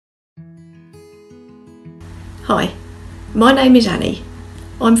Hi, my name is Annie.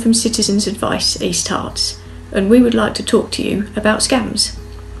 I'm from Citizens Advice East Herts, and we would like to talk to you about scams.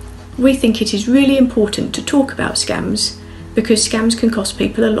 We think it is really important to talk about scams because scams can cost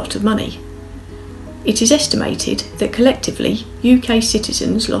people a lot of money. It is estimated that collectively UK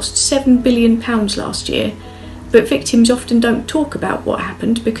citizens lost £7 billion last year, but victims often don't talk about what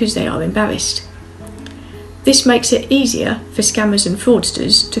happened because they are embarrassed. This makes it easier for scammers and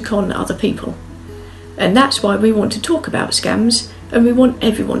fraudsters to con other people. And that's why we want to talk about scams, and we want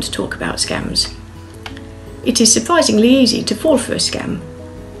everyone to talk about scams. It is surprisingly easy to fall for a scam.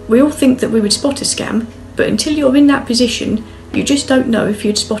 We all think that we would spot a scam, but until you're in that position, you just don't know if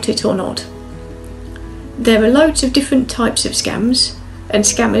you'd spot it or not. There are loads of different types of scams, and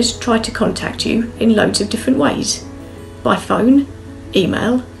scammers try to contact you in loads of different ways. By phone,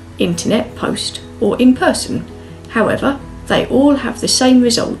 email, internet, post, or in person. However, they all have the same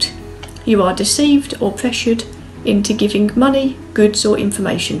result. You are deceived or pressured into giving money, goods, or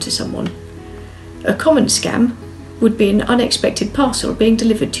information to someone. A common scam would be an unexpected parcel being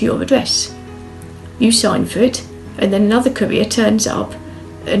delivered to your address. You sign for it, and then another courier turns up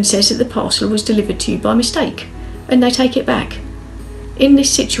and says that the parcel was delivered to you by mistake, and they take it back. In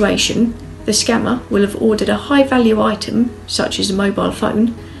this situation, the scammer will have ordered a high-value item, such as a mobile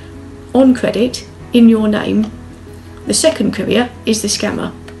phone, on credit, in your name. The second courier is the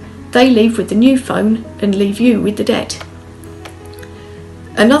scammer. They leave with the new phone and leave you with the debt.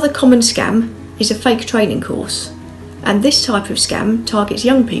 Another common scam is a fake training course, and this type of scam targets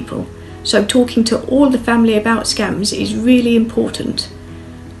young people, so talking to all the family about scams is really important.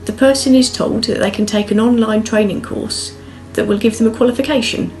 The person is told that they can take an online training course that will give them a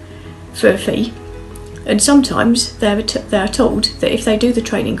qualification for a fee, and sometimes they are told that if they do the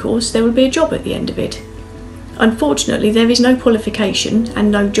training course there will be a job at the end of it. Unfortunately, there is no qualification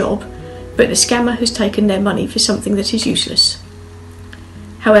and no job, but the scammer has taken their money for something that is useless.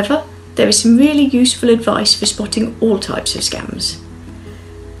 However, there is some really useful advice for spotting all types of scams.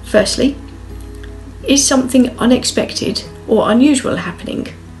 Firstly, is something unexpected or unusual happening,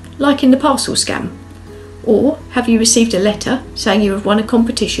 like in the parcel scam? Or have you received a letter saying you have won a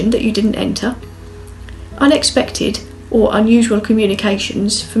competition that you didn't enter? Unexpected or unusual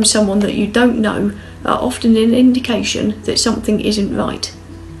communications from someone that you don't know are often an indication that something isn't right.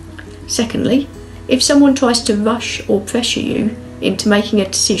 Secondly, if someone tries to rush or pressure you into making a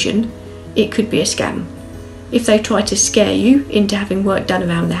decision, it could be a scam. If they try to scare you into having work done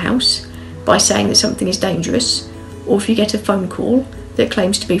around the house by saying that something is dangerous, or if you get a phone call that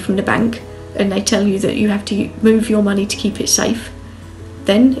claims to be from the bank and they tell you that you have to move your money to keep it safe,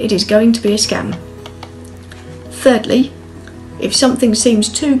 then it is going to be a scam. Thirdly, if something seems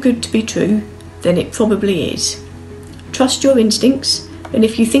too good to be true, then it probably is. Trust your instincts, and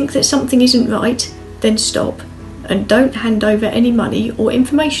if you think that something isn't right, then stop, and don't hand over any money or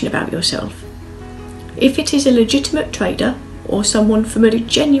information about yourself. If it is a legitimate trader or someone from a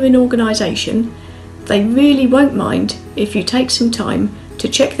genuine organisation, they really won't mind if you take some time to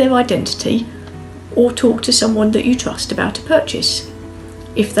check their identity or talk to someone that you trust about a purchase.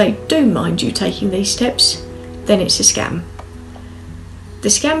 If they do mind you taking these steps, then it's a scam. The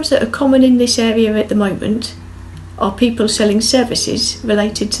scams that are common in this area at the moment are people selling services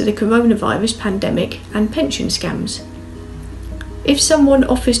related to the coronavirus pandemic and pension scams. If someone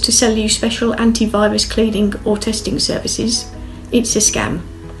offers to sell you special antivirus cleaning or testing services, it's a scam.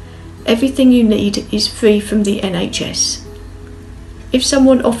 Everything you need is free from the NHS. If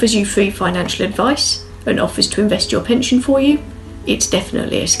someone offers you free financial advice and offers to invest your pension for you, it's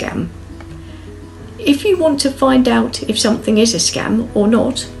definitely a scam. If you want to find out if something is a scam or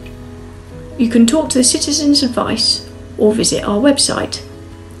not, you can talk to the Citizens Advice or visit our website.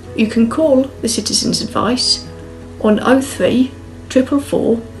 You can call the Citizens Advice on 03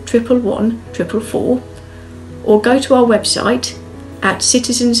 444 111 444 or go to our website at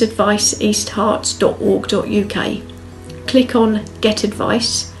citizensadviceeastherts.org.uk. Click on Get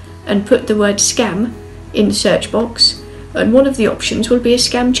Advice and put the word scam in the search box, and one of the options will be a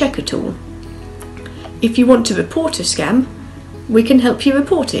scam checker tool. If you want to report a scam, we can help you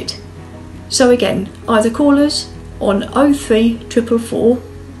report it. So again, either call us on 03 444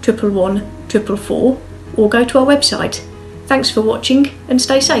 111 444 or go to our website. Thanks for watching and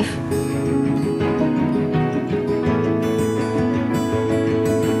stay safe.